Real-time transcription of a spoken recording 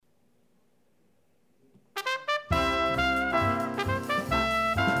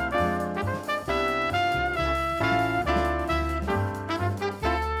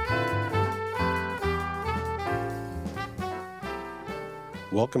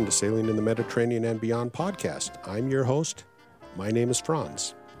welcome to Sailing in the Mediterranean and Beyond podcast. I'm your host. My name is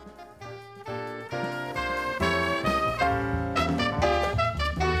Franz.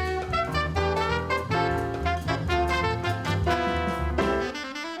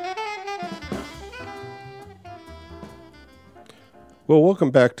 Well,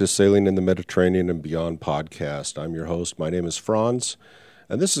 welcome back to Sailing in the Mediterranean and Beyond podcast. I'm your host. My name is Franz,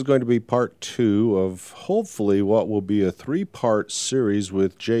 and this is going to be part 2 of hopefully what will be a 3-part series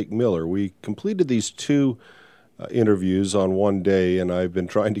with Jake Miller. We completed these 2 interviews on one day, and I've been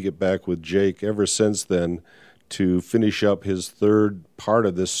trying to get back with Jake ever since then to finish up his 3rd part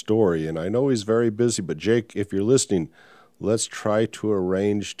of this story. And I know he's very busy, but Jake, if you're listening, let's try to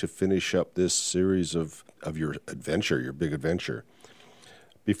arrange to finish up this series of your adventure, your big adventure.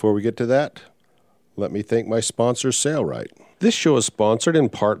 Before we get to that, let me thank my sponsor, Sailrite. This show is sponsored in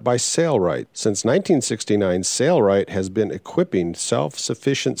part by Sailrite. Since 1969, Sailrite has been equipping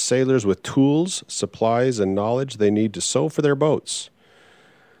self-sufficient sailors with tools, supplies, and knowledge they need to sew for their boats.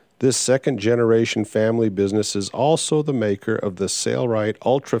 This second-generation family business is also the maker of the Sailrite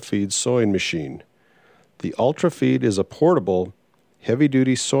UltraFeed sewing machine. The UltraFeed is a portable,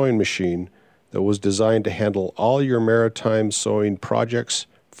 heavy-duty sewing machine that was designed to handle all your maritime sewing projects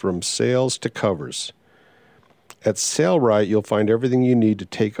from sails to covers. At Sailrite, you'll find everything you need to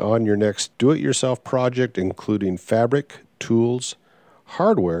take on your next do-it-yourself project, including fabric, tools,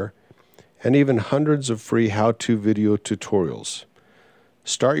 hardware, and even hundreds of free how-to video tutorials.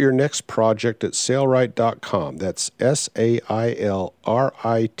 Start your next project at sailrite.com. That's SAILRITE.com.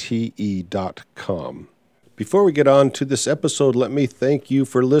 Before we get on to this episode, let me thank you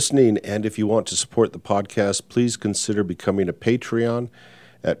for listening. And if you want to support the podcast, please consider becoming a Patreon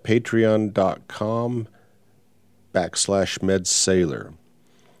at patreon.com/medsailor.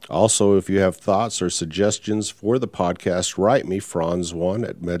 Also, if you have thoughts or suggestions for the podcast, write me,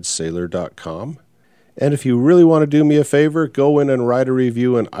 franz1@medsailor.com. And if you really want to do me a favor, go in and write a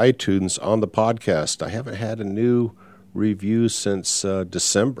review in iTunes on the podcast. I haven't had a new review since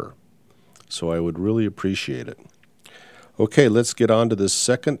December, so I would really appreciate it. Okay, let's get on to the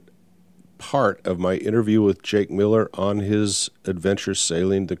second part of my interview with Jake Miller on his adventure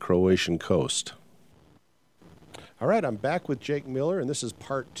sailing the Croatian coast. All right, I'm back with Jake Miller, and this is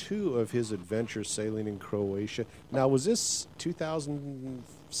part 2 of his adventure sailing in Croatia. Now, was this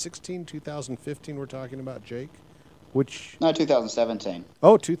 2016, 2015 we're talking about, Jake? No, 2017.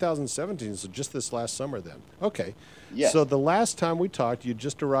 Oh, 2017, so just this last summer then. Okay. Yes. So the last time we talked, you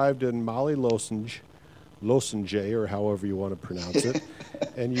just arrived in Mali Lošinj, or however you want to pronounce it,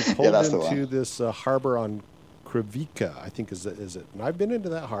 and you pulled into this harbor on Krivika, I think is it. And I've been into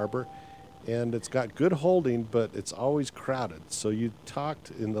that harbor, and it's got good holding, but it's always crowded. So you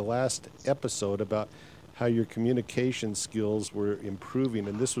talked in the last episode about how your communication skills were improving,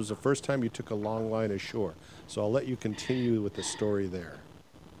 and this was the first time you took a long line ashore. So I'll let you continue with the story there.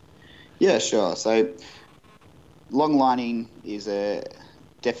 Yeah, sure. So long lining is a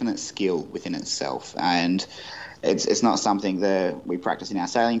definite skill within itself, and it's not something that we practice in our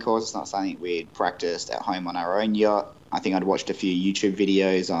sailing course. It's not something we'd practiced at home on our own yacht. I think I'd watched a few YouTube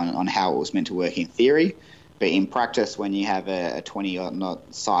videos on how it was meant to work in theory, but in practice, when you have a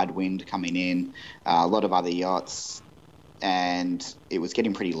 20-knot side wind coming in, a lot of other yachts, and it was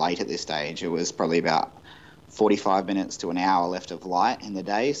getting pretty late at this stage. It was probably about 45 minutes to an hour left of light in the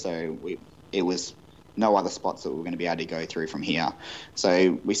day, so it was no other spots that we were going to be able to go through from here.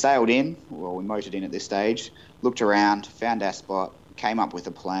 So we sailed in, we motored in at this stage, looked around, found our spot, came up with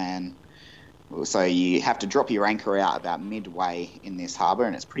a plan. So you have to drop your anchor out about midway in this harbour,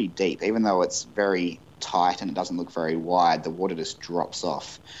 and it's pretty deep. Even though it's very tight and it doesn't look very wide, the water just drops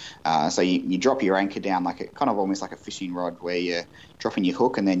off. So you drop your anchor down almost like a fishing rod, where you're dropping your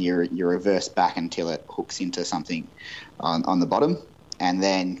hook and then you reverse back until it hooks into something on the bottom, and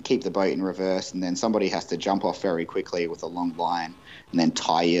then keep the boat in reverse, and then somebody has to jump off very quickly with a long line and then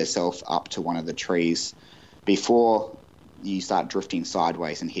tie yourself up to one of the trees before you start drifting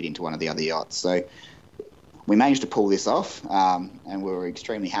sideways and hit into one of the other yachts. So we managed to pull this off, and we were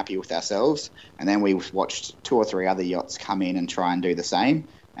extremely happy with ourselves. And then we watched 2 or 3 other yachts come in and try and do the same,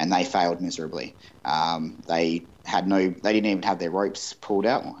 and they failed miserably. They didn't even have their ropes pulled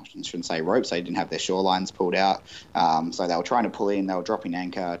out. Well, I shouldn't say ropes. They didn't have their shorelines pulled out. So they were trying to pull in. They were dropping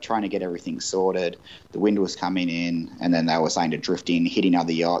anchor, trying to get everything sorted. The wind was coming in, and then they were saying to drift in, hitting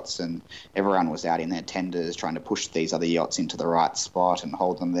other yachts, and everyone was out in their tenders trying to push these other yachts into the right spot and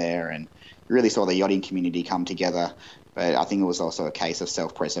hold them there. And you really saw the yachting community come together. But I think it was also a case of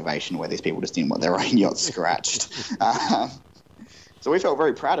self-preservation, where these people just didn't want their own yachts scratched. So we felt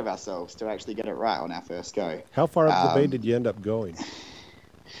very proud of ourselves to actually get it right on our first go. How far up the bay did you end up going?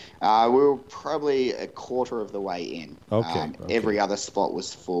 We were probably a quarter of the way in. Okay. Every other spot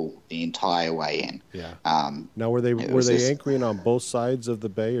was full the entire way in. Yeah. Now, were they anchoring on both sides of the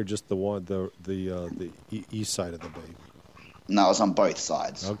bay, or just the east side of the bay? No, it was on both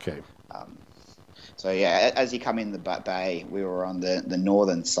sides. Okay. So yeah, as you come in the bay, we were on the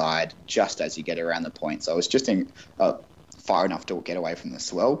northern side, just as you get around the point. So it was just far enough to get away from the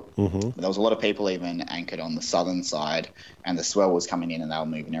swell. Mm-hmm. But there was a lot of people even anchored on the southern side, and the swell was coming in and they were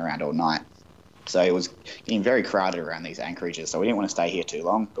moving around all night. So it was getting very crowded around these anchorages. So we didn't want to stay here too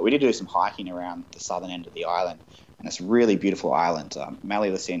long, but we did do some hiking around the southern end of the island, and it's a really beautiful island.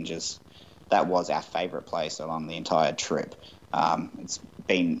 Mali-les-Singes, that was our favourite place along the entire trip. It's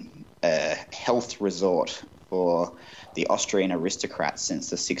been a health resort for the Austrian aristocrats since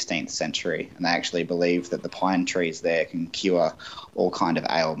the 16th century, and they actually believe that the pine trees there can cure all kind of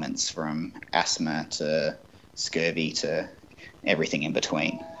ailments, from asthma to scurvy to everything in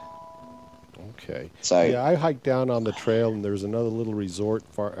between. Okay. So yeah, I hiked down on the trail, and there's another little resort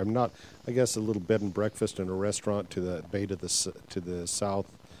a little bed and breakfast and a restaurant to the bay to the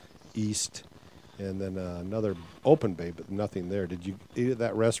southeast, and then another open bay, but nothing there. Did you eat at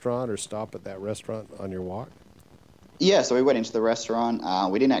that restaurant or stop at that restaurant on your walk? Yeah, so we went into the restaurant.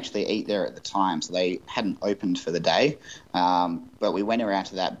 We didn't actually eat there at the time, so they hadn't opened for the day. But we went around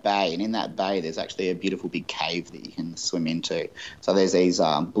to that bay, and in that bay there's actually a beautiful big cave that you can swim into. So there's these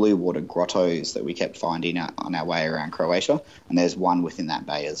blue water grottos that we kept finding on our way around Croatia, and there's one within that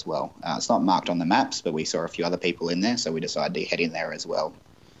bay as well. It's not marked on the maps, but we saw a few other people in there, so we decided to head in there as well.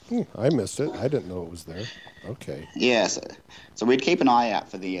 I missed it. I didn't know it was there. Okay. Yeah, so we'd keep an eye out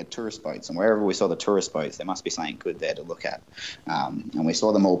for the tourist boats, and wherever we saw the tourist boats, there must be something good there to look at. And we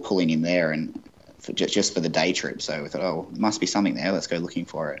saw them all pulling in there, and just for the day trip. So we thought, oh, there must be something there. Let's go looking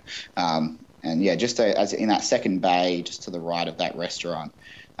for it. And yeah, as in that second bay, just to the right of that restaurant,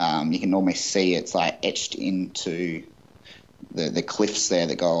 you can almost see it's like etched into the cliffs there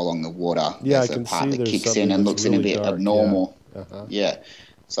that go along the water. Yeah, there's I can a part see that there's kicks in and looks really in a bit dark. abnormal. Yeah. Uh-huh. Yeah.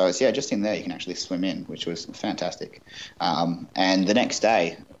 So it's just in there you can actually swim in, which was fantastic. And the next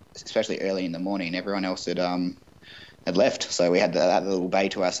day, especially early in the morning, everyone else had left, so we had that little bay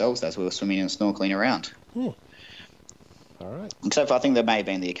to ourselves as we were swimming and snorkeling around. All right. Except for, I think there may have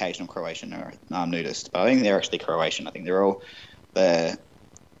been the occasional Croatian or nudist, but I think they're actually Croatian. I think they're all the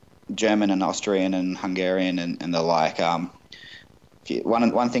German and Austrian and Hungarian and the like.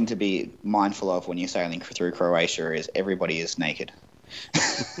 One thing to be mindful of when you're sailing through Croatia is everybody is naked.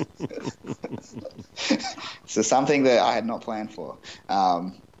 So something that I had not planned for.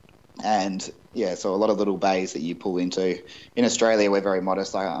 And yeah, so a lot of little bays that you pull into. In Australia, we're very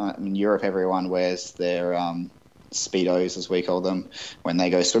modest. In Europe, everyone wears their Speedos, as we call them, when they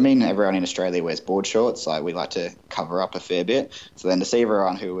go swimming. Everyone in Australia wears board shorts. We like to cover up a fair bit. So then to see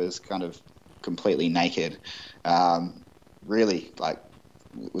everyone who was kind of completely naked, really,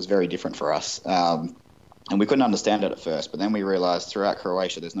 it was very different for us. And we couldn't understand it at first, but then we realised throughout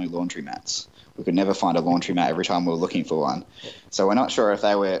Croatia there's no laundromats. We could never find a laundromat every time we were looking for one. So we're not sure if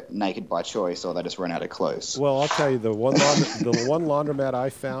they were naked by choice or they just ran out of clothes. Well, I'll tell you, the one laundromat I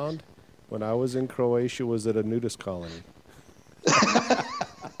found when I was in Croatia was at a nudist colony.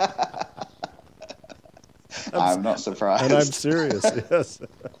 I'm not surprised. And I'm serious, yes.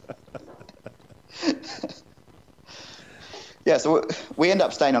 Yeah, so we end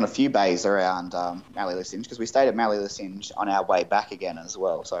up staying on a few bays around Mali-les-Singes, because we stayed at Mali-les-Singes on our way back again as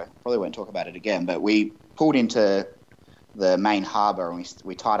well. So I probably won't talk about it again, but we pulled into the main harbour and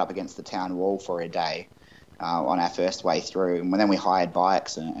we tied up against the town wall for a day on our first way through. And then we hired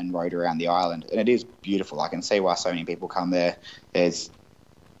bikes and rode around the island. And it is beautiful. I can see why so many people come there. There's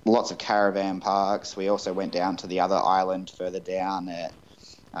lots of caravan parks. We also went down to the other island further down at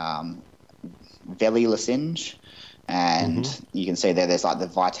Veli-les-Singes. And you can see there's like the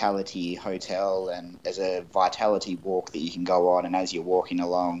Vitality Hotel, and there's a Vitality walk that you can go on. And as you're walking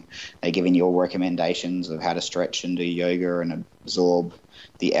along, they're giving you all recommendations of how to stretch and do yoga and absorb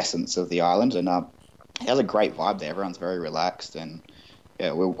the essence of the island. And it has a great vibe there. Everyone's very relaxed. And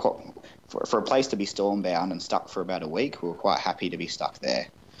yeah, for a place to be storm-bound and stuck for about a week, we were quite happy to be stuck there.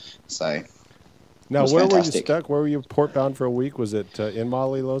 So now, where fantastic. were you stuck? Where were you port-bound for a week? Was it in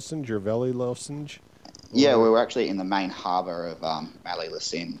Mali-les-Singes or Veli-les-Singes? Yeah, we were actually in the main harbour of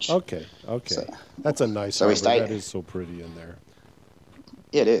Mali-les-Singes. Okay. So, that's a nice harbour. That is so pretty in there.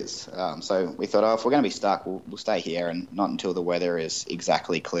 It is. So we thought, if we're going to be stuck, we'll stay here, and not until the weather is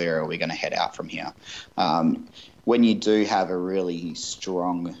exactly clear are we going to head out from here. When you do have a really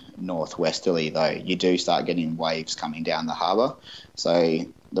strong northwesterly, though, you do start getting waves coming down the harbour. So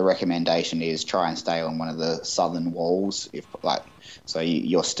the recommendation is try and stay on one of the southern walls,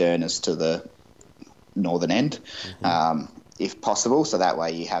 your stern is to the northern end, if possible, so that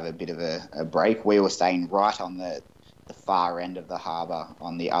way you have a bit of a break. We were staying right on the far end of the harbour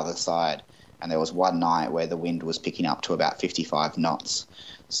on the other side, and there was one night where the wind was picking up to about 55 knots.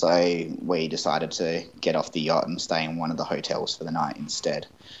 So we decided to get off the yacht and stay in one of the hotels for the night instead,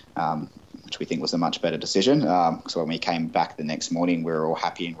 which we think was a much better decision. So when we came back the next morning, we were all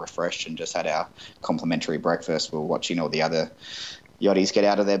happy and refreshed and just had our complimentary breakfast. We were watching all the other yachties get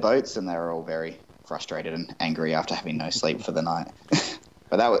out of their boats, and they were all very frustrated and angry after having no sleep for the night.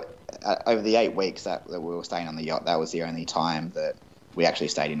 But that was, over the 8 weeks that we were staying on the yacht, that was the only time that we actually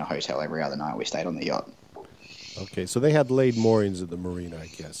stayed in a hotel. Every other night we stayed on the yacht. Okay, so they had laid moorings at the marina, I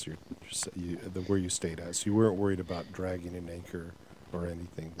guess, where you stayed at. So you weren't worried about dragging an anchor or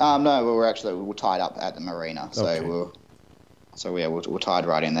anything? No, we were tied up at the marina. So okay. We were tied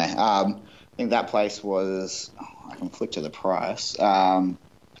right in there. I think that place was, I can flick to the price.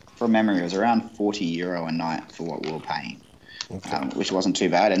 From memory, it was around €40 a night for what we were paying, okay. Which wasn't too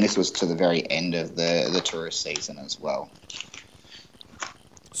bad. And this was to the very end of the tourist season as well.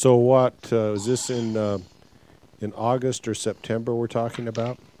 So what, is this in August or September we're talking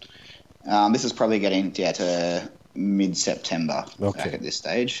about? This is probably getting to mid-September at this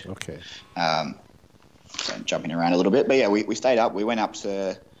stage. Okay. So jumping around a little bit. But yeah, we stayed up. We went up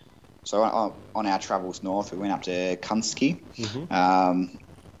to... So on our travels north, we went up to Kunski. Mm-hmm.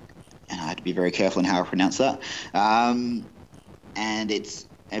 And I had to be very careful in how I pronounce that. And it's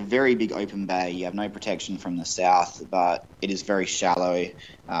a very big open bay. You have no protection from the south, but it is very shallow.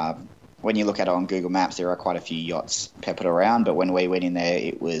 When you look at it on Google Maps, there are quite a few yachts peppered around, but when we went in there,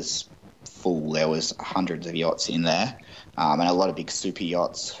 it was full. There was hundreds of yachts in there, and a lot of big super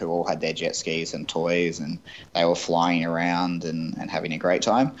yachts who all had their jet skis and toys, and they were flying around and having a great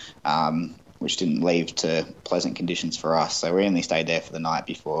time, which didn't leave to pleasant conditions for us. So we only stayed there for the night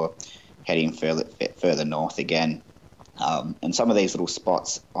before heading further north again. And some of these little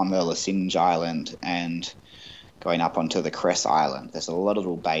spots on the Lasinge Island and going up onto the Cress Island, there's a lot of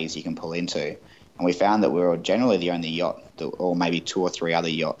little bays you can pull into. And we found that we were generally the only yacht, or maybe 2 or 3 other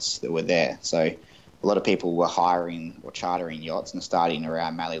yachts that were there. So a lot of people were hiring or chartering yachts and starting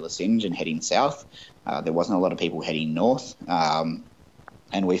around Mallee Lasinge and heading south. There wasn't a lot of people heading north. And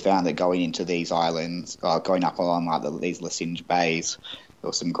we found that going into these islands, going up along these Lasinge bays, there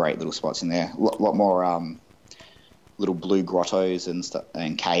were some great little spots in there. A lot more little blue grottos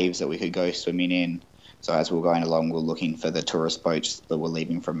and caves that we could go swimming in. So as we were going along, we were looking for the tourist boats that were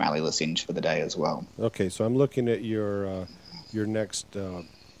leaving from Mallee Lasinge for the day as well. Okay, so I'm looking at your next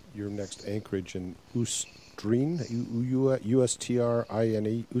anchorage in Ustrine,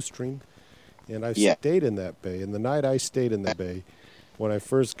 Ustrine, Ustrine, and I stayed in that bay. And the night I stayed in the bay, when I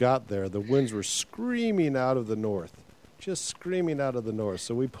first got there, the winds were screaming out of the north, just screaming out of the north.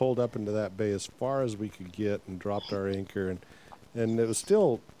 So we pulled up into that bay as far as we could get and dropped our anchor, and it was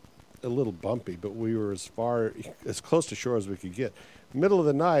still a little bumpy, but we were as close to shore as we could get. Middle of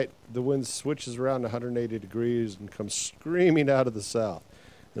the night, the wind switches around 180 degrees and comes screaming out of the south.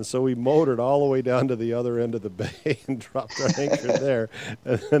 And so we motored all the way down to the other end of the bay and dropped our anchor there.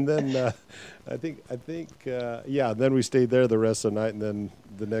 And then then we stayed there the rest of the night. And then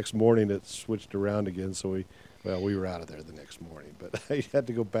the next morning it switched around again. So we were out of there the next morning. But I had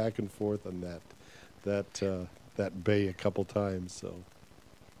to go back and forth on that bay a couple times. So.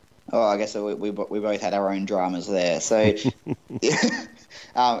 Oh, I guess we both had our own dramas there. So it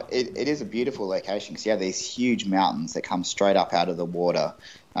is a beautiful location because you have these huge mountains that come straight up out of the water.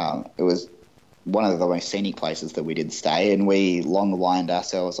 It was one of the most scenic places that we did stay, and we long lined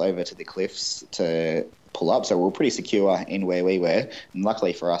ourselves over to the cliffs to pull up. So we were pretty secure in where we were. And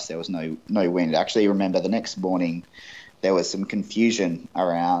luckily for us, there was no wind. Actually, remember the next morning, there was some confusion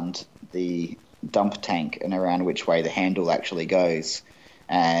around the dump tank and around which way the handle actually goes.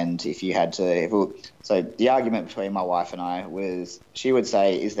 And if you had to, so the argument between my wife and I was, she would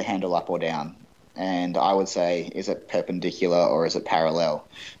say, is the handle up or down? And I would say, is it perpendicular or is it parallel?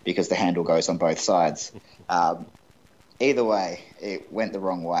 Because the handle goes on both sides. Either way, it went the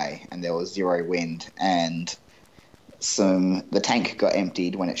wrong way and there was zero wind, and the tank got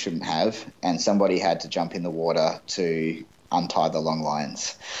emptied when it shouldn't have, and somebody had to jump in the water to untie the long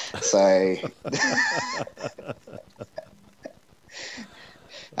lines. So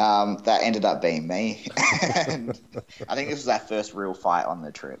that ended up being me. And I think this was our first real fight on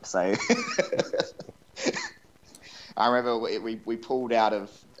the trip. So I remember we pulled out of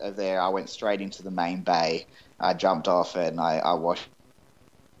there. I went straight into the main bay. I jumped off and I washed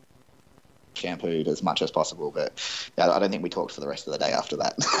shampooed as much as possible. But I don't think we talked for the rest of the day after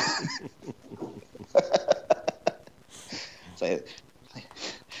that. So,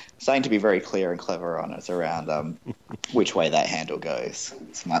 something to be very clear and clever on is around which way that handle goes.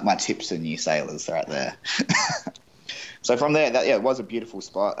 So my tips to new sailors right there. So from there, it was a beautiful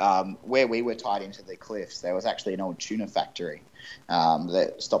spot. Where we were tied into the cliffs, there was actually an old tuna factory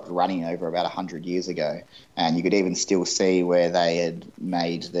that stopped running over about 100 years ago. And you could even still see where they had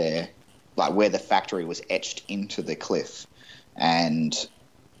made where the factory was etched into the cliff. And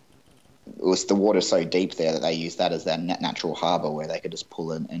it was the water so deep there that they used that as their natural harbour where they could just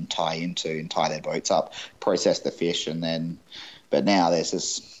pull in and tie their boats up, process the fish, but now there's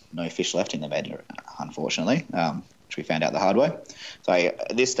just no fish left in the bed, unfortunately. Which we found out the hard way. So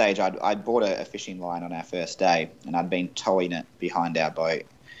at this stage, I'd bought a fishing line on our first day, and I'd been towing it behind our boat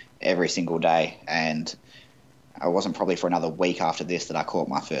every single day. And it wasn't probably for another week after this that I caught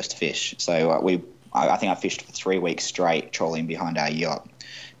my first fish. So I think I fished for 3 weeks straight, trolling behind our yacht,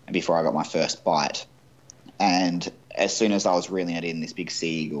 and before I got my first bite. And as soon as I was reeling it in, this big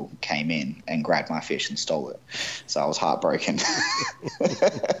sea eagle came in and grabbed my fish and stole it. So I was heartbroken.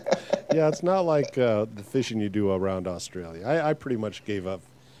 Yeah, it's not like the fishing you do around Australia. I pretty much gave up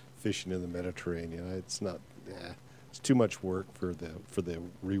fishing in the Mediterranean. It's not. It's too much work for the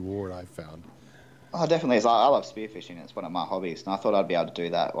reward I found. Oh, definitely is. I love spearfishing. It's one of my hobbies, and I thought I'd be able to do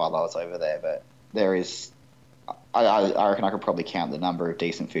that while I was over there. But there is, I reckon I could probably count the number of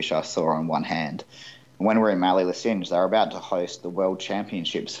decent fish I saw on one hand. When we were in Mallee Lacinge, they were about to host the World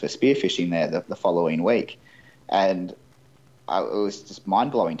Championships for spearfishing there the following week, and it was just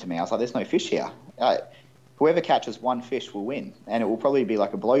mind-blowing to me. I was like, there's no fish here. Whoever catches one fish will win, and it will probably be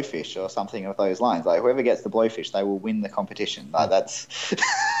like a blowfish or something of those lines. Like, whoever gets the blowfish, they will win the competition. Like, that's...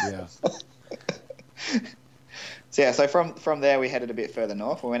 Yeah. So from there, we headed a bit further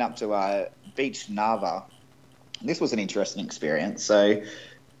north. We went up to Beach Narva. This was an interesting experience. So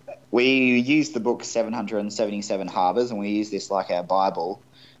we used the book 777 Harbours, and we used this like our Bible.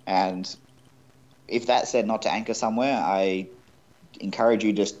 And if that said not to anchor somewhere, I encourage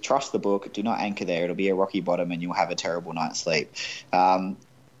you just trust the book. Do not anchor there. It'll be a rocky bottom and you'll have a terrible night's sleep.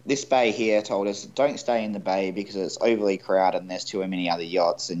 This bay here told us don't stay in the bay because it's overly crowded and there's too many other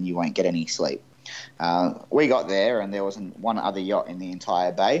yachts and you won't get any sleep. We got there and there wasn't one other yacht in the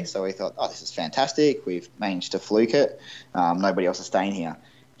entire bay, so we thought, this is fantastic. We've managed to fluke it. Nobody else is staying here.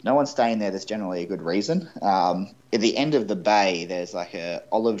 No one's staying there. There's generally a good reason. At the end of the bay, there's like a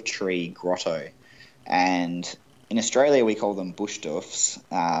olive tree grotto, and in Australia we call them bush doofs,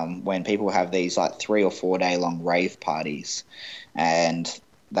 when people have these like 3 or 4 day long rave parties, and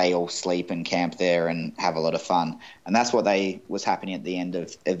they all sleep and camp there and have a lot of fun. And that's what was happening at the end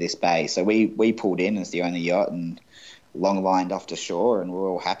of this bay. So we pulled in as the only yacht and long lined off to shore, and we were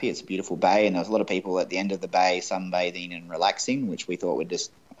all happy. It's a beautiful bay, and there was a lot of people at the end of the bay sunbathing and relaxing, which we thought we'd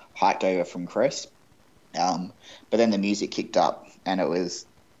just hiked over from Cress. But then the music kicked up, and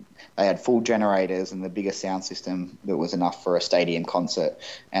they had full generators and the biggest sound system that was enough for a stadium concert,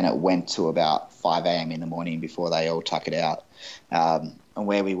 and it went to about 5 a.m. in the morning before they all tuck it out. And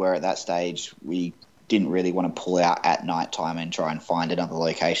where we were at that stage, we didn't really want to pull out at night time and try and find another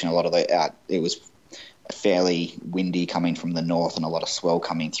location. A lot of it was fairly windy coming from the north and a lot of swell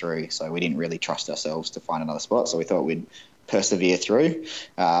coming through, so we didn't really trust ourselves to find another spot, so we thought we'd persevere through.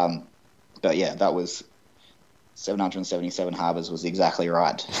 But yeah, that was 777 Harbours was exactly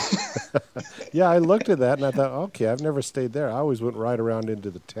right. Yeah, I looked at that and I thought, okay, I've never stayed there. I always went right around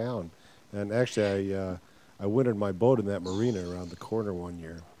into the town, and actually I wintered my boat in that marina around the corner one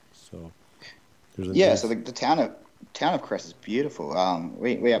year. So so the town of Cress is beautiful.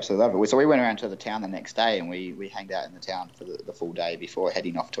 We absolutely love it. So we went around to the town the next day, and we hanged out in the town for the full day before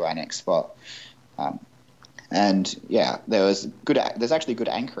heading off to our next spot. And yeah, there's actually good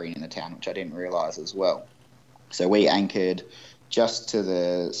anchoring in the town, which I didn't realise as well. So we anchored just to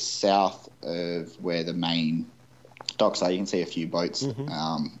the south of where the main docks are. You can see a few boats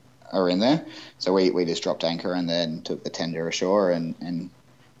are in there. So we just dropped anchor and then took the tender ashore and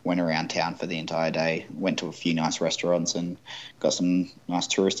went around town for the entire day. Went to a few nice restaurants and got some nice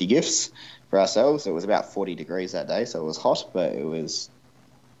touristy gifts for ourselves. It was about 40 degrees that day, so it was hot, but it was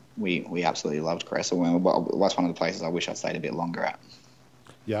we absolutely loved Cress. It was one of the places I wish I'd stayed a bit longer at.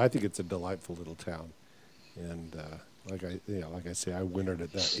 Yeah, I think it's a delightful little town, and like I say, I wintered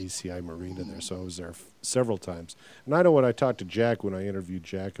at that ACI Marina there, so I was there several times. And I know when I talked to Jack, when I interviewed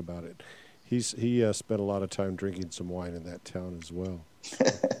Jack about it, he spent a lot of time drinking some wine in that town as well.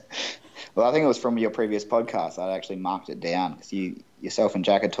 Well, I think it was from your previous podcast. I actually marked it down because yourself and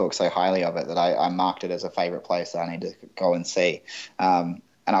Jack had talked so highly of it that I marked it as a favourite place that I need to go and see.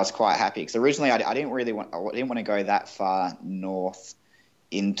 and I was quite happy because originally I didn't want to go that far north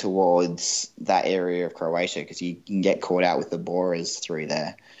in towards that area of Croatia because you can get caught out with the borers through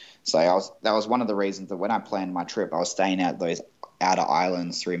there. So that was one of the reasons that when I planned my trip, I was staying out those outer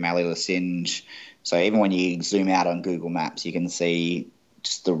islands through Mali Lošinj. So even when you zoom out on Google Maps, you can see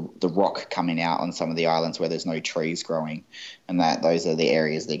just the rock coming out on some of the islands where there's no trees growing, and those are the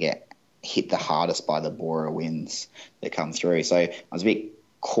areas that get hit the hardest by the borer winds that come through. So I was a bit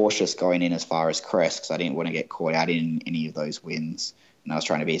cautious going in as far as Crest because I didn't want to get caught out in any of those winds. And I was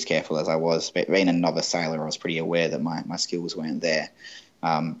trying to be as careful as I was. But being a novice sailor, I was pretty aware that my skills weren't there.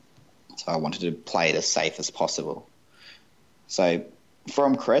 So I wanted to play it as safe as possible. So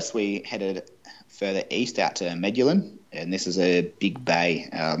from Crest, we headed further east out to Medulin, and this is a big bay.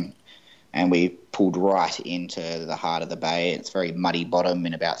 And we pulled right into the heart of the bay. It's very muddy bottom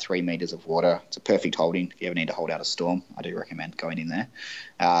in about 3 meters of water. It's a perfect holding. If you ever need to hold out a storm, I do recommend going in there.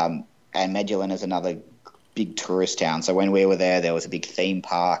 And Medulin is another big tourist town. So when we were there was a big theme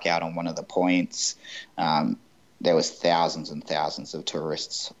park out on one of the points. There was thousands and thousands of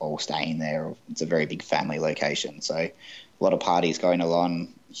tourists all staying there. It's a very big family location. So a lot of parties going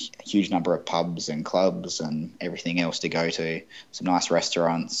along, a huge number of pubs and clubs and everything else to go to, some nice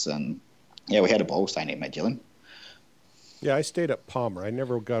restaurants. And, yeah, we had a ball staying at Medulin. Yeah, I stayed at Palmer. I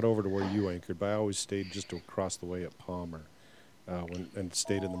never got over to where you anchored, but I always stayed just across the way at Palmer and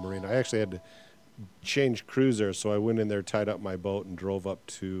stayed in the marina. I actually had to change crews there, so I went in there, tied up my boat, and drove up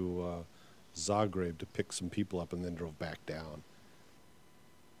to Zagreb to pick some people up and then drove back down.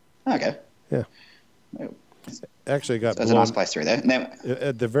 Okay. Yeah. Actually, There's a nice place through there. Now,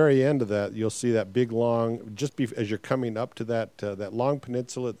 at the very end of that, you'll see that big long, as you're coming up to that long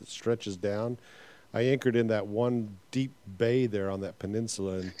peninsula that stretches down. I anchored in that one deep bay there on that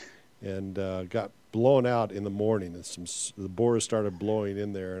peninsula and got blown out in the morning. And the borers started blowing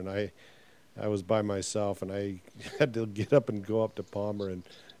in there, and I was by myself, and I had to get up and go up to Palmer and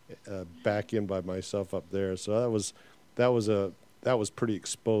back in by myself up there. So that was pretty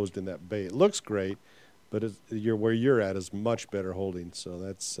exposed in that bay. It looks great, but where you're at is much better holding. So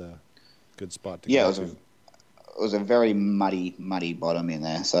that's a good spot to go to. It was a very muddy bottom in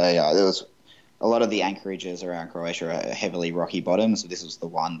there. So there was a lot of the anchorages around Croatia are heavily rocky bottoms. So this was the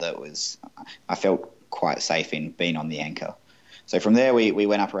one that I felt quite safe in being on the anchor. So from there, we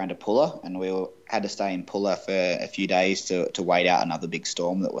went up around to Pula, and we had to stay in Pula for a few days to wait out another big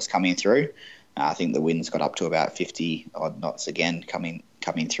storm that was coming through. I think the winds got up to about 50-odd knots again coming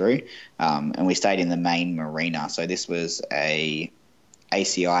through. And we stayed in the main marina. So this was a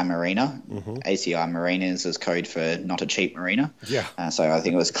ACI marina. Mm-hmm. ACI marinas is code for not a cheap marina. Yeah. So I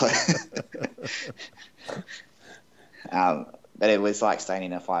think it was close. But it was like staying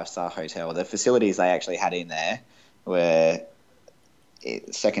in a 5-star hotel. The facilities they actually had in there were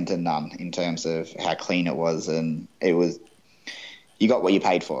second to none in terms of how clean it was, and you got what you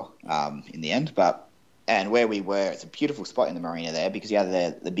paid for in the end. And where we were, it's a beautiful spot in the marina there because you have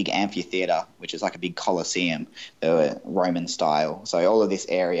the big amphitheater, which is like a big coliseum, Roman style. So all of this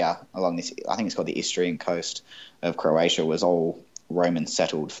area along this, I think it's called the Istrian coast of Croatia, was all Roman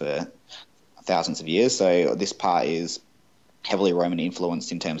settled for thousands of years. So this part is heavily Roman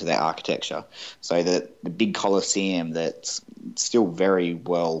influenced in terms of their architecture. So the big Colosseum that's still very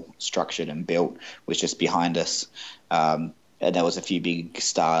well structured and built was just behind us. And there was a few big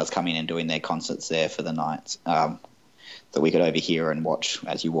stars coming and doing their concerts there for the night that we could overhear and watch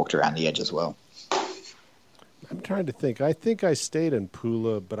as you walked around the edge as well. I'm trying to think. I think I stayed in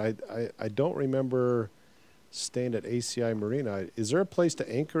Pula, but I don't remember staying at ACI Marina. Is there a place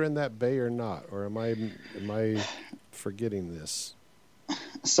to anchor in that bay or not? Or am I forgetting this?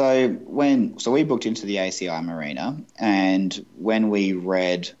 So we booked into the ACI Marina, and when we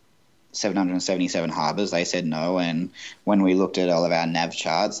read 777 harbours, they said no, and when we looked at all of our nav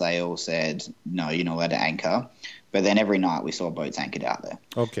charts, they all said no, you're not allowed to anchor. But then every night we saw boats anchored out there.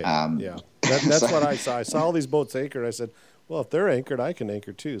 Okay, yeah. That's what I saw. I saw all these boats anchored. I said, well, if they're anchored, I can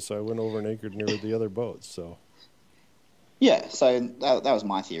anchor too. So I went over and anchored near the other boats. So yeah, so that was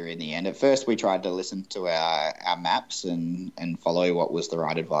my theory in the end. At first, we tried to listen to our maps and follow what was the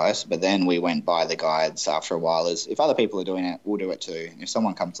right advice, but then we went by the guides after a while. As if other people are doing it, we'll do it too. If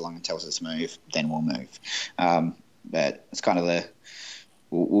someone comes along and tells us to move, then we'll move. But it's kind of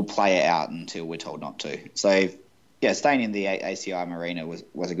we'll play it out until we're told not to. So yeah, staying in the ACI Marina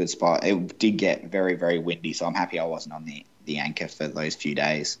was a good spot. It did get very, very windy, so I'm happy I wasn't on the anchor for those few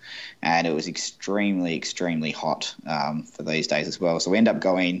days. And it was extremely, extremely hot for these days as well. So we ended up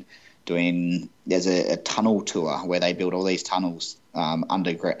going There's a tunnel tour where they build all these tunnels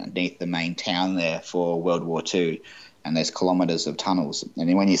underneath the main town there for World War II, and there's kilometres of tunnels. And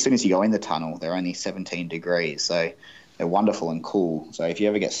then as soon as you go in the tunnel, they're only 17 degrees, so they're wonderful and cool. So if you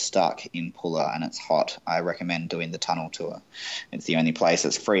ever get stuck in Pulla and it's hot, I recommend doing the tunnel tour. It's the only place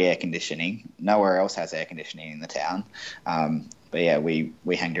that's free air conditioning. Nowhere else has air conditioning in the town. But yeah, we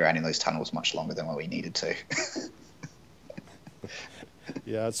hanged around in those tunnels much longer than what we needed to.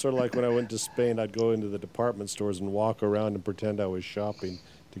 Yeah, it's sort of like when I went to Spain, I'd go into the department stores and walk around and pretend I was shopping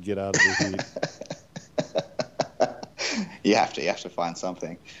to get out of the heat. You have to find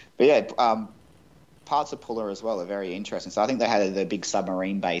something. But yeah, parts of Pulla as well are very interesting. So I think they had the big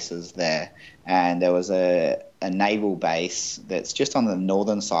submarine bases there, and there was a naval base that's just on the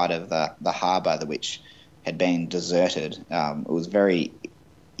northern side of the harbour, which had been deserted. It was very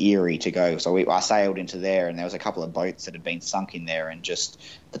eerie to go. So I sailed into there, and there was a couple of boats that had been sunk in there, and just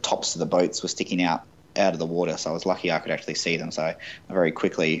the tops of the boats were sticking out of the water. So I was lucky I could actually see them. So I very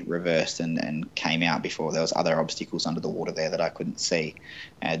quickly reversed and came out before there was other obstacles under the water there that I couldn't see.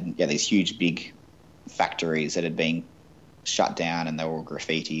 And yeah, these huge big factories that had been shut down, and they were all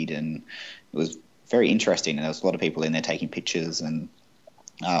graffitied, and it was very interesting. And there was a lot of people in there taking pictures, and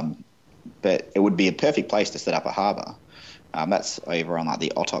but it would be a perfect place to set up a harbour. That's over on like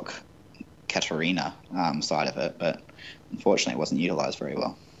the Otok Katarina side of it, but unfortunately it wasn't utilised very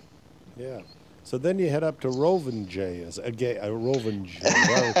well. Yeah. So then you head up to Rovanje. Rovanje.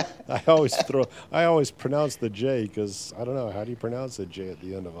 I always pronounce the J because I don't know, how do you pronounce a J at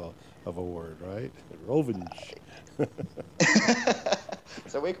the end of a word, right? Rovanje.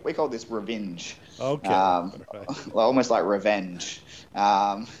 So we call this revenge. Okay. Well, almost like revenge.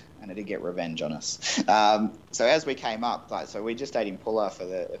 And it did get revenge on us. So as we came up, so we just stayed in Pulla for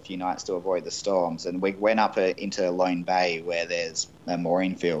a few nights to avoid the storms, and we went up into Lone Bay where there's a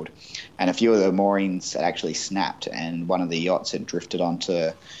mooring field, and a few of the moorings had actually snapped, and one of the yachts had drifted onto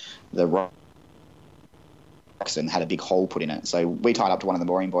the rocks and had a big hole put in it. So we tied up to one of the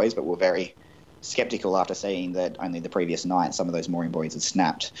mooring buoys, but we're very skeptical after seeing that only the previous night some of those mooring buoys had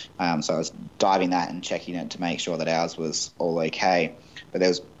snapped. So I was diving that and checking it to make sure that ours was all okay. But there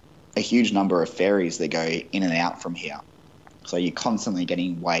was a huge number of ferries that go in and out from here. So you're constantly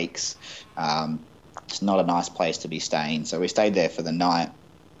getting wakes. It's not a nice place to be staying. So we stayed there for the night,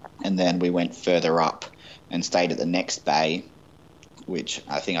 and then we went further up and stayed at the next bay, which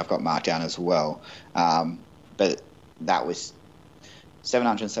I think I've got marked down as well. But that was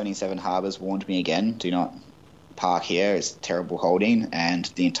 777 Harbours warned me again, do not park here, it's terrible holding. And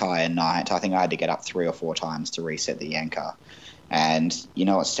the entire night, I think I had to get up 3 or 4 times to reset the anchor. And you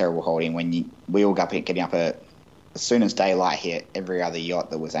know it's terrible holding when we all getting up as soon as daylight hit. Every other yacht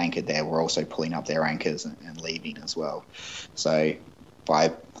that was anchored there were also pulling up their anchors and leaving as well. So by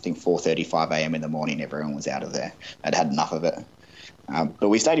I think 4:35 a.m. in the morning, everyone was out of there. They'd had enough of it. But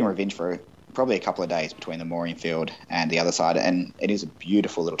we stayed in Revenge for probably a couple of days between the mooring field and the other side, and it is a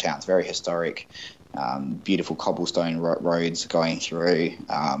beautiful little town. It's very historic. Beautiful cobblestone roads going through.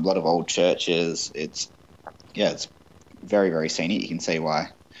 A lot of old churches. It's very, very scenic. You can see why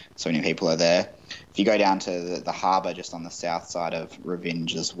so many people are there. If you go down to the harbour just on the south side of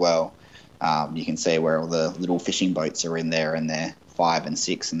Revenge as well, you can see where all the little fishing boats are in there, and they're 5 and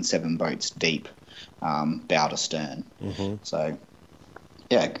 6 and 7 boats deep, bow to stern. Mm-hmm. So,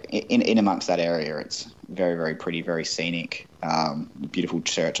 yeah, in amongst that area, it's very, very pretty, very scenic. Beautiful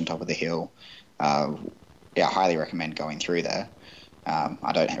church on top of the hill. I highly recommend going through there.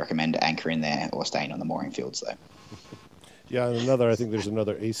 I don't recommend anchoring there or staying on the mooring fields, though. Yeah, and I think there's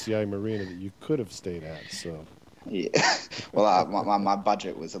another ACI marina that you could have stayed at. So, yeah, well, my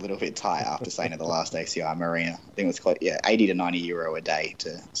budget was a little bit tight after staying at the last ACI marina. I think it was close, 80 to 90 euro a day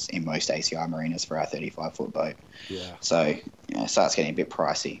in most ACI marinas for our 35-foot boat. Yeah. So, it starts getting a bit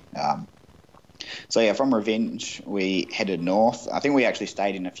pricey. From Revenge we headed north. I think we actually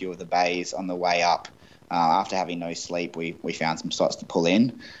stayed in a few of the bays on the way up. After having no sleep, we found some spots to pull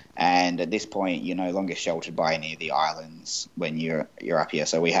in. And at this point, you're no longer sheltered by any of the islands when you're up here.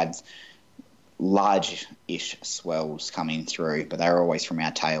 So we had large-ish swells coming through, but they were always from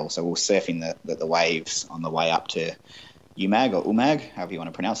our tail. So we were surfing the waves on the way up to Umag or Umag, however you want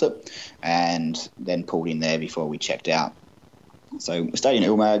to pronounce it, and then pulled in there before we checked out. So we stayed in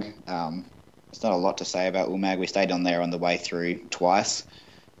Umag. There's not a lot to say about Umag. We stayed on there on the way through twice.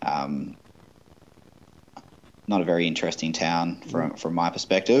 Not a very interesting town from my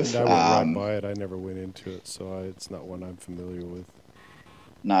perspective. I went right by it. I never went into it, so it's not one I'm familiar with.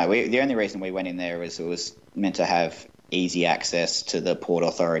 No, the only reason we went in there was it was meant to have easy access to the port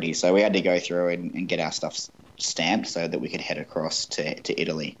authority. So we had to go through and get our stuff stamped so that we could head across to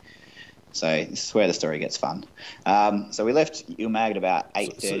Italy. So this is where the story gets fun. So we left Umag at about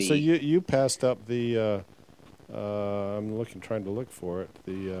 8:30. So you passed up the. Trying to look for it.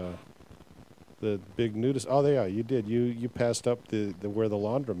 The big nudist. Oh, yeah, you did. You passed up the where the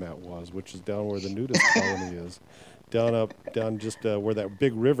laundromat was, which is down where the nudist colony is, down just where that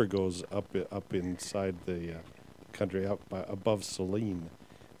big river goes up inside the country, above Saline.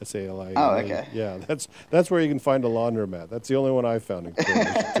 SALI. Oh, okay. Yeah, that's where you can find a laundromat. That's the only one I found in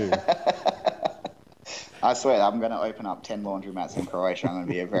Croatia too. I swear, I'm going to open up 10 laundromats in Croatia. I'm going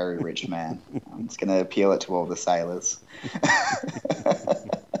to be a very rich man. I'm just going to appeal it to all the sailors.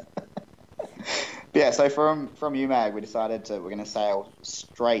 Yeah, so from Umag, we decided we're going to sail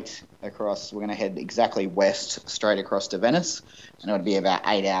straight across. We're going to head exactly west, straight across to Venice, and it would be about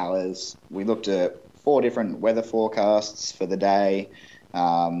 8 hours. We looked at 4 different weather forecasts for the day.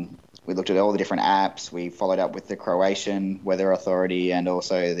 We looked at all the different apps. We followed up with the Croatian Weather Authority and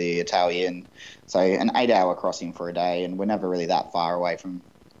also the Italian. So an 8-hour crossing for a day, and we're never really that far away from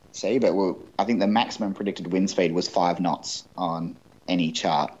sea, but I think the maximum predicted wind speed was 5 knots on any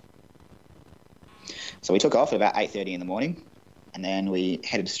chart. So we took off at about 8:30 in the morning, and then we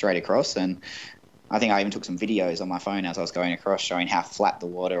headed straight across, and I think I even took some videos on my phone as I was going across showing how flat the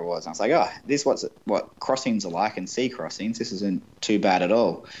water was. And I was like, this is what crossings are like, and sea crossings. This isn't too bad at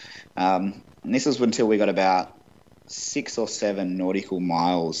all. And this was until we got about 6 or 7 nautical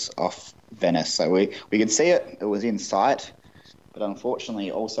miles off Venice. So we could see it. It was in sight. But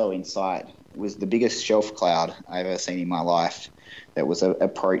unfortunately, also in sight was the biggest shelf cloud I've ever seen in my life that was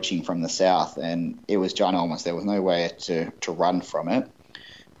approaching from the south. And it was ginormous. There was no way to run from it.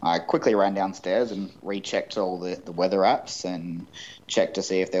 I quickly ran downstairs and rechecked all the weather apps and checked to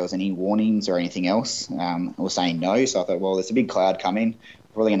see if there was any warnings or anything else. It was saying no, so I thought, well, there's a big cloud coming.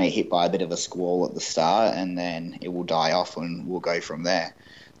 We're probably going to get hit by a bit of a squall at the start, and then it will die off and we'll go from there.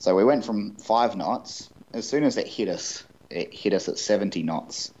 So we went from 5 knots. As soon as it hit us at 70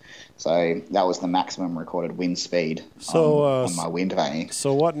 knots. So that was the maximum recorded wind speed on my wind vane.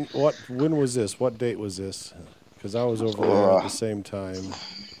 So when was this? What date was this? Because I was over there at the same time.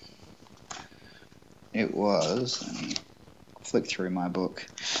 It was. Let me flick through my book.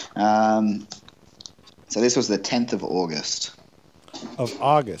 So this was the 10th of August. Of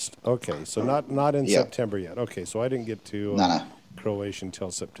August. Okay, so not in September yet. Okay, so I didn't get to Croatia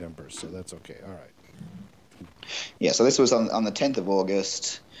until September, so that's okay. All right. Yeah, so this was on the 10th of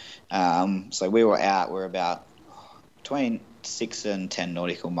August. So we were out. We're about between 6 and 10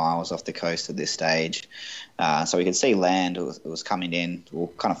 nautical miles off the coast at this stage. So we could see land. It was coming in. We were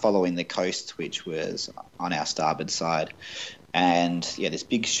kind of following the coast, which was on our starboard side. And, this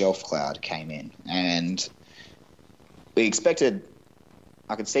big shelf cloud came in. And we expected...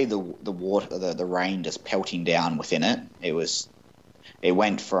 I could see the water, the rain just pelting down within it. It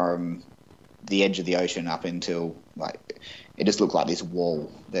went from the edge of the ocean up until, it just looked like this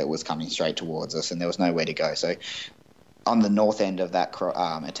wall that was coming straight towards us, and there was nowhere to go. So on the north end of that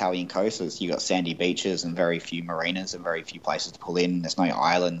Italian coast, you got sandy beaches and very few marinas and very few places to pull in. There's no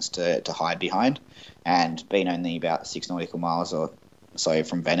islands to hide behind. And being only about 6 nautical miles or so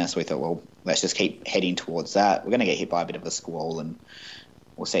from Venice, we thought, well, let's just keep heading towards that. We're going to get hit by a bit of a squall, and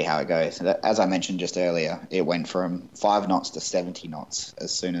we'll see how it goes. So as I mentioned just earlier, it went from 5 knots to 70 knots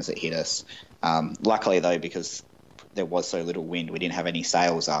as soon as it hit us. Luckily, though, because there was so little wind, we didn't have any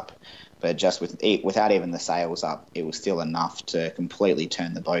sails up. But just without even the sails up, it was still enough to completely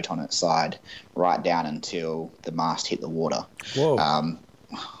turn the boat on its side right down until the mast hit the water. Whoa.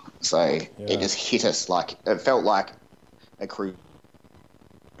 It just hit us it felt like a cruise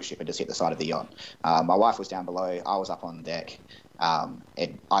ship had just hit the side of the yacht. My wife was down below. I was up on deck. I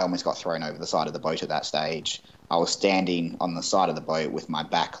almost got thrown over the side of the boat at that stage. I was standing on the side of the boat with my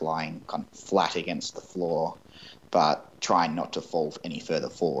back lying kind of flat against the floor, but trying not to fall any further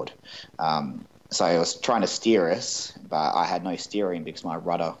forward. So I was trying to steer us, but I had no steering because my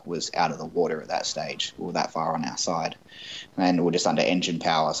rudder was out of the water at that stage. We were that far on our side, and we were just under engine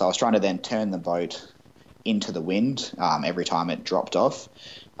power. So I was trying to then turn the boat into the wind every time it dropped off.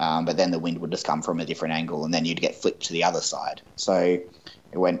 But then the wind would just come from a different angle, and then you'd get flipped to the other side. So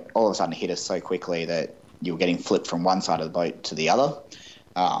it went all of a sudden hit us so quickly that you were getting flipped from one side of the boat to the other.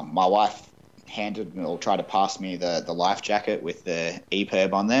 My wife tried to pass me the life jacket with the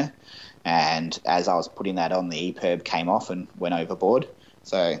EPIRB on there, and as I was putting that on, the EPIRB came off and went overboard.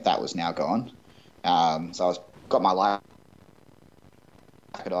 So that was now gone. So got my life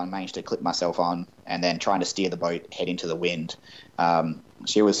jacket on, managed to clip myself on, and then trying to steer the boat head into the wind.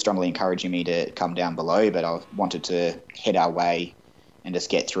 She was strongly encouraging me to come down below, but I wanted to head our way and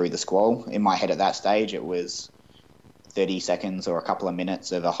just get through the squall. In my head at that stage, it was 30 seconds or a couple of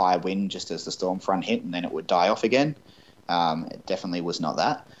minutes of a high wind just as the storm front hit, and then it would die off again. It definitely was not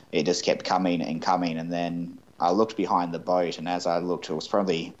that. It just kept coming and coming, and then I looked behind the boat, and as I looked, it was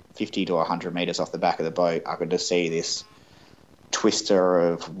probably 50 to 100 meters off the back of the boat. I could just see this twister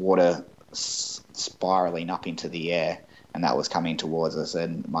of water spiraling up into the air, and that was coming towards us,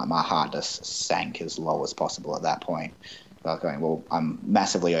 and my heart just sank as low as possible at that point. I was going, well, I'm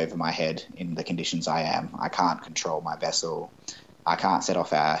massively over my head in the conditions I am. I can't control my vessel. I can't set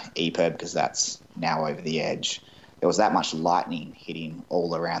off our EPIRB because that's now over the edge. There was that much lightning hitting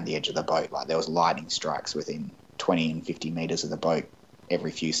all around the edge of the boat. Like, there was lightning strikes within 20 and 50 meters of the boat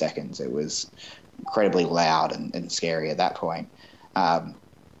every few seconds. It was incredibly loud and scary at that point,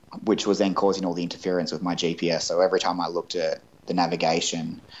 which was then causing all the interference with my GPS. So every time I looked at the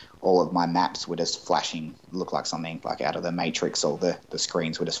navigation, all of my maps were just flashing, looked like something like out of the Matrix. All the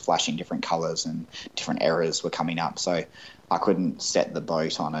screens were just flashing different colors and different errors were coming up. So I couldn't set the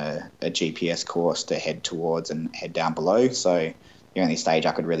boat on a GPS course to head towards and head down below. So the only stage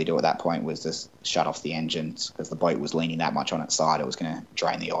I could really do at that point was just shut off the engines, because the boat was leaning that much on its side. It was going to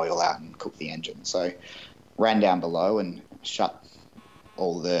drain the oil out and cook the engine. So ran down below and shut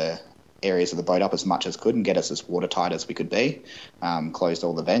all the areas of the boat up as much as could and get us as watertight as we could be. Closed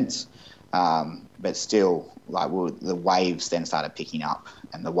all the vents, but still, the waves then started picking up,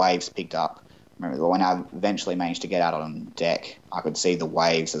 and the waves picked up. Remember, when I eventually managed to get out on deck, I could see the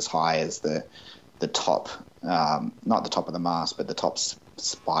waves as high as the top, not the top of the mast, but the top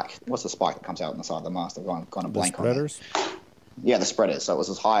spike. What's the spike that comes out on the side of the mast? I've gone a blank on it. The spreaders? Yeah, the spreaders. So it was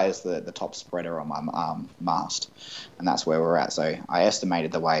as high as the top spreader on my mast, and that's where we're at. So I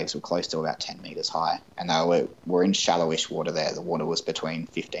estimated the waves were close to about 10 meters high, and they were in shallowish water there. The water was between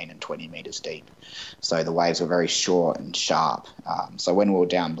 15 and 20 meters deep. So the waves were very short and sharp. So when we were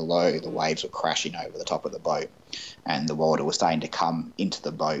down below, the waves were crashing over the top of the boat, and the water was starting to come into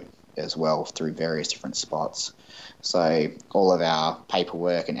the boat as well through various different spots. So all of our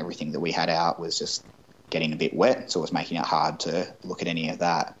paperwork and everything that we had out was just getting a bit wet, so it was making it hard to look at any of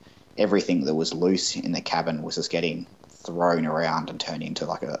that. Everything that was loose in the cabin was just getting thrown around and turned into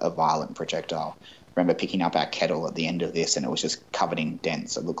like a violent projectile. I remember picking up our kettle at the end of this, and it was just covered in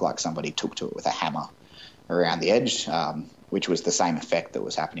dents. It looked like somebody took to it with a hammer around the edge, which was the same effect that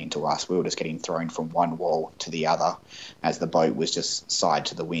was happening to us. We were just getting thrown from one wall to the other as the boat was just side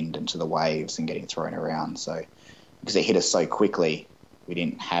to the wind and to the waves and getting thrown around. So because it hit us so quickly, we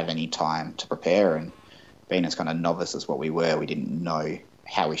didn't have any time to prepare, and being as kind of novice as what we were, we didn't know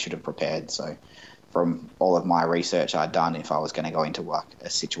how we should have prepared. So from all of my research I'd done, if I was going to go into a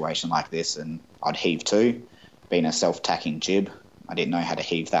situation like this, and I'd heave to, being a self-tacking jib, I didn't know how to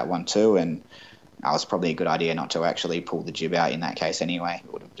heave that one too, and it was probably a good idea not to actually pull the jib out in that case anyway.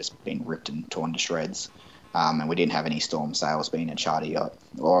 It would have just been ripped and torn to shreds. And we didn't have any storm sails, being a charter yacht,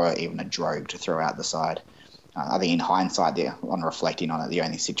 or even a drogue to throw out the side. I think in hindsight, on reflecting on it, the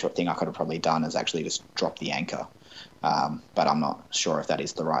only thing I could have probably done is actually just drop the anchor. But I'm not sure if that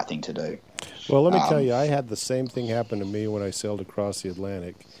is the right thing to do. Well, let me tell you, I had the same thing happen to me when I sailed across the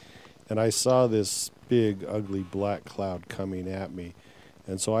Atlantic, and I saw this big, ugly black cloud coming at me,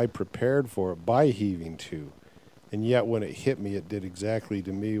 and so I prepared for it by heaving to. And yet when it hit me, it did exactly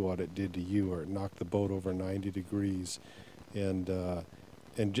to me what it did to you, or it knocked the boat over 90 degrees. And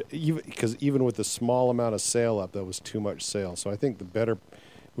even with the small amount of sail up, that was too much sail. So I think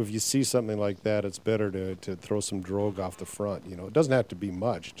if you see something like that, it's better to throw some drogue off the front. You know, it doesn't have to be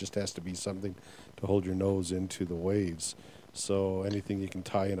much; it just has to be something to hold your nose into the waves. So anything you can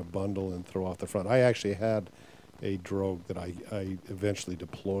tie in a bundle and throw off the front. I actually had a drogue that I eventually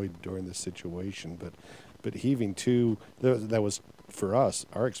deployed during this situation, but heaving to, that was, for us,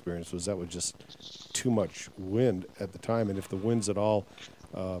 our experience was that was just too much wind at the time, and if the wind's at all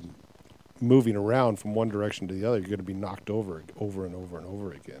moving around from one direction to the other, you're going to be knocked over and over and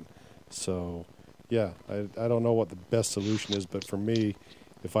over again. So, yeah, I don't know what the best solution is, but for me,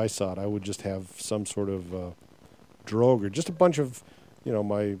 if I saw it, I would just have some sort of drogue or just a bunch of,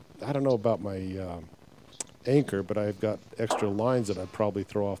 I don't know about my anchor, but I've got extra lines that I'd probably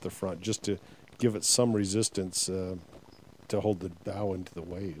throw off the front just to give it some resistance to hold the bow into the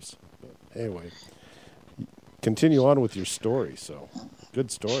waves. But anyway, continue on with your story. So, good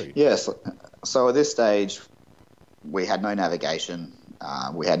story. Yes. So at this stage, we had no navigation.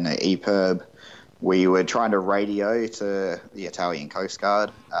 We had no EPIRB. We were trying to radio to the Italian Coast Guard.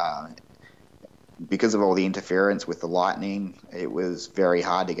 Because of all the interference with the lightning, it was very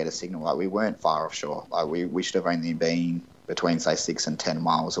hard to get a signal. Like, we weren't far offshore. Like, we should have only been between, say, 6 and 10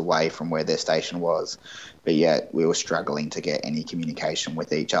 miles away from where their station was. But yet we were struggling to get any communication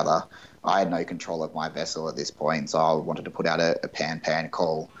with each other. I had no control of my vessel at this point, so I wanted to put out a pan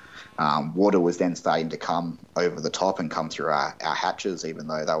call. Water was then starting to come over the top and come through our hatches, even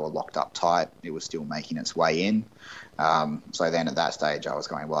though they were locked up tight. It was still making its way in. So then at that stage, I was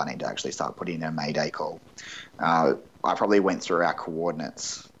going, well, I need to actually start putting in a mayday call. I probably went through our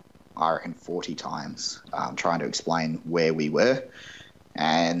coordinates, I reckon, 40 times, trying to explain where we were.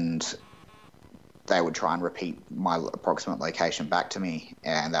 And they would try and repeat my approximate location back to me.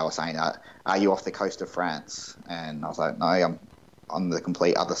 And they were saying, are you off the coast of France? And I was like, no, I'm on the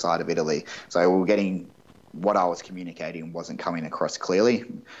complete other side of Italy. So we were getting what I was communicating wasn't coming across clearly.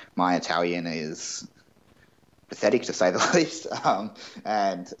 My Italian is pathetic, to say the least.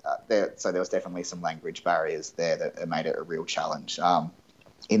 So there was definitely some language barriers there that made it a real challenge.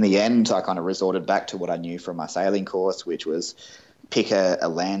 In the end, I kind of resorted back to what I knew from my sailing course, which was pick a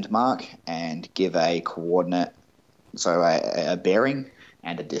landmark and give a coordinate, so a bearing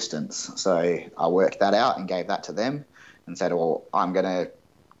and a distance. So I worked that out and gave that to them and said, well, I'm going to,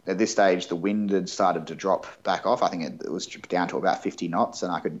 at this stage, the wind had started to drop back off. I think it was down to about 50 knots,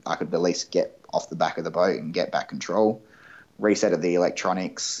 and I could at least get off the back of the boat and get back control. Resetted the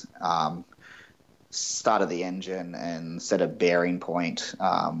electronics, started the engine, and set a bearing point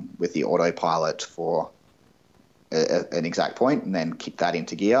with the autopilot for an exact point, and then kicked that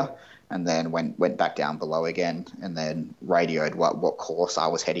into gear, and then went back down below again, and then radioed what course I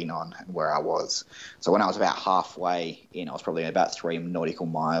was heading on and where I was. So when I was about halfway in, I was probably about 3 nautical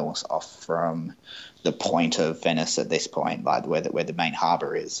miles off from the point of Venice at this point, like where the main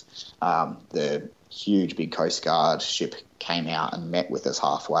harbour is. The huge big Coast Guard ship came out and met with us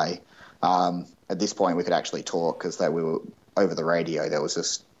halfway. At this point, we could actually talk because we were over the radio. There was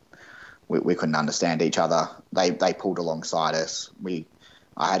just we couldn't understand each other. They pulled alongside us.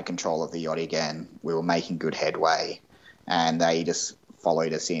 I had control of the yacht again. We were making good headway, and they just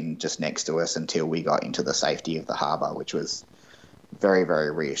followed us in just next to us until we got into the safety of the harbour, which was very,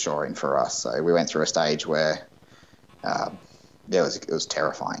 very reassuring for us. So we went through a stage where it was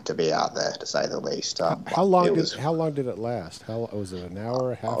terrifying to be out there, to say the least. How long did it last? How was it? An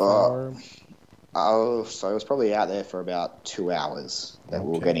hour, half hour? So I was probably out there for about 2 hours that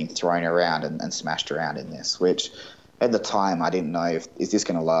we were getting thrown around and smashed around in this, which at the time I didn't know is this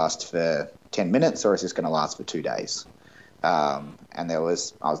going to last for 10 minutes or is this going to last for 2 days? And I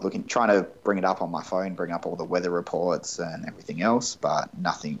was trying to bring it up on my phone, bring up all the weather reports and everything else, but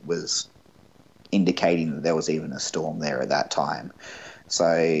nothing was indicating that there was even a storm there at that time.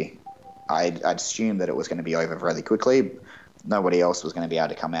 So I'd assumed that it was going to be over really quickly. Nobody else was going to be able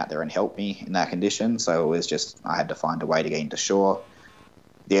to come out there and help me in that condition, so it was just I had to find a way to get into shore.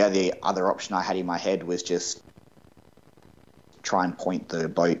 The other option I had in my head was just try and point the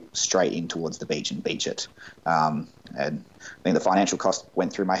boat straight in towards the beach and beach it. And I think the financial cost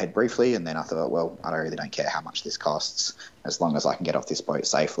went through my head briefly, and then I thought, well, I really don't care how much this costs as long as I can get off this boat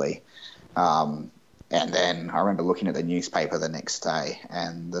safely. And then I remember looking at the newspaper the next day,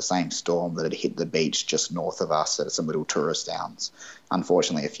 and the same storm that had hit the beach just north of us at some little tourist towns.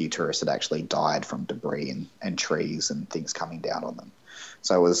 Unfortunately, a few tourists had actually died from debris and trees and things coming down on them.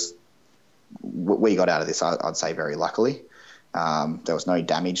 So we got out of this, I'd say, very luckily. There was no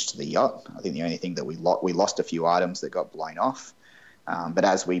damage to the yacht. I think the only thing that we lost a few items that got blown off. But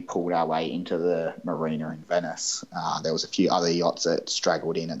as we pulled our way into the marina in Venice, there was a few other yachts that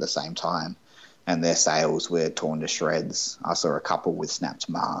straggled in at the same time, and their sails were torn to shreds. I saw a couple with snapped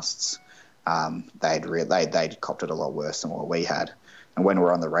masts. They'd copped it a lot worse than what we had. And when we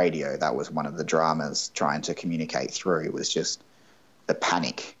were on the radio, that was one of the dramas trying to communicate through. It was just the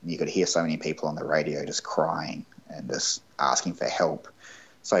panic. You could hear so many people on the radio just crying and just asking for help.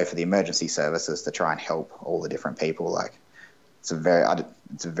 So for the emergency services to try and help all the different people, it's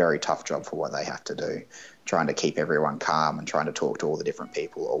a very tough job for what they have to do, trying to keep everyone calm and trying to talk to all the different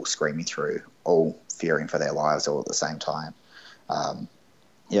people, all screaming through, all fearing for their lives all at the same time.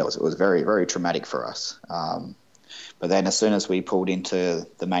 It was very, very traumatic for us. But then as soon as we pulled into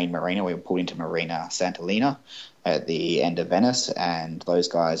the main marina, we pulled into Marina Sant'Elena at the end of Venice, and those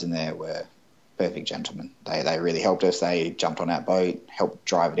guys in there were perfect gentlemen. They really helped us. They jumped on our boat, helped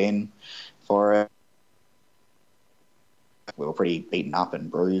drive it in for it. We were pretty beaten up and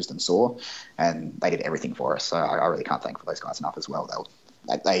bruised and sore, and they did everything for us. So I really can't thank those guys enough as well.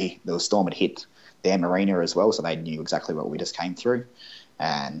 The storm had hit their marina as well, so they knew exactly what we just came through.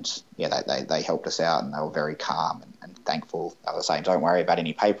 And they helped us out, and they were very calm and thankful. They were saying, "Don't worry about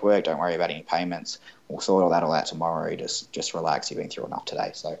any paperwork. Don't worry about any payments. We'll sort all that out tomorrow. Just relax. You've been through enough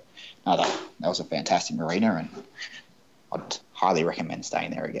today." So that was a fantastic marina, and I'd highly recommend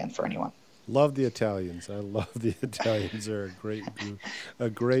staying there again for anyone. Love the Italians. I love the Italians. They're a great group,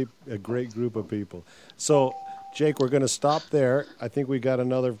 a great group of people. So, Jake, we're going to stop there. I think we got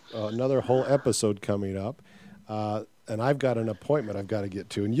another whole episode coming up, and I've got an appointment I've got to get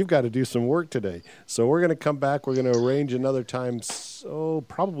to, and you've got to do some work today. So we're going to come back. We're going to arrange another time. So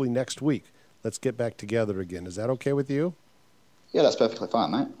probably next week. Let's get back together again. Is that okay with you? Yeah, that's perfectly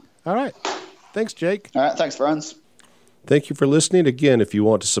fine, mate. All right. Thanks, Jake. All right. Thanks, friends. Thank you for listening. Again, if you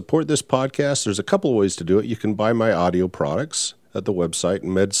want to support this podcast, there's a couple of ways to do it. You can buy my audio products at the website,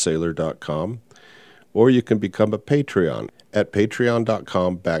 medsailor.com, or you can become a Patreon at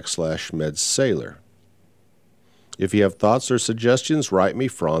patreon.com/medsailor. If you have thoughts or suggestions, write me,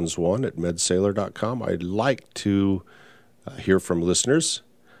 franz1 at medsailor.com. I'd like to hear from listeners.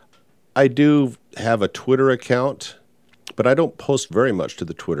 I do have a Twitter account, but I don't post very much to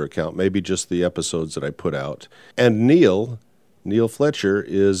the Twitter account, maybe just the episodes that I put out. And Neil Fletcher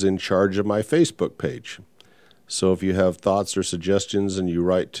is in charge of my Facebook page. So if you have thoughts or suggestions and you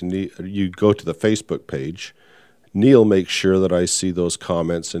write to you go to the Facebook page, Neil makes sure that I see those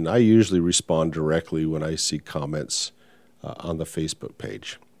comments, and I usually respond directly when I see comments on the Facebook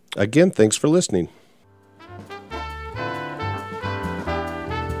page. Again, thanks for listening.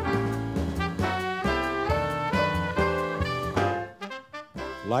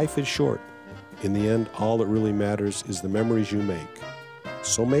 Life is short. In the end, all that really matters is the memories you make.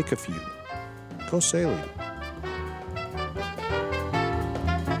 So make a few. Go sailing.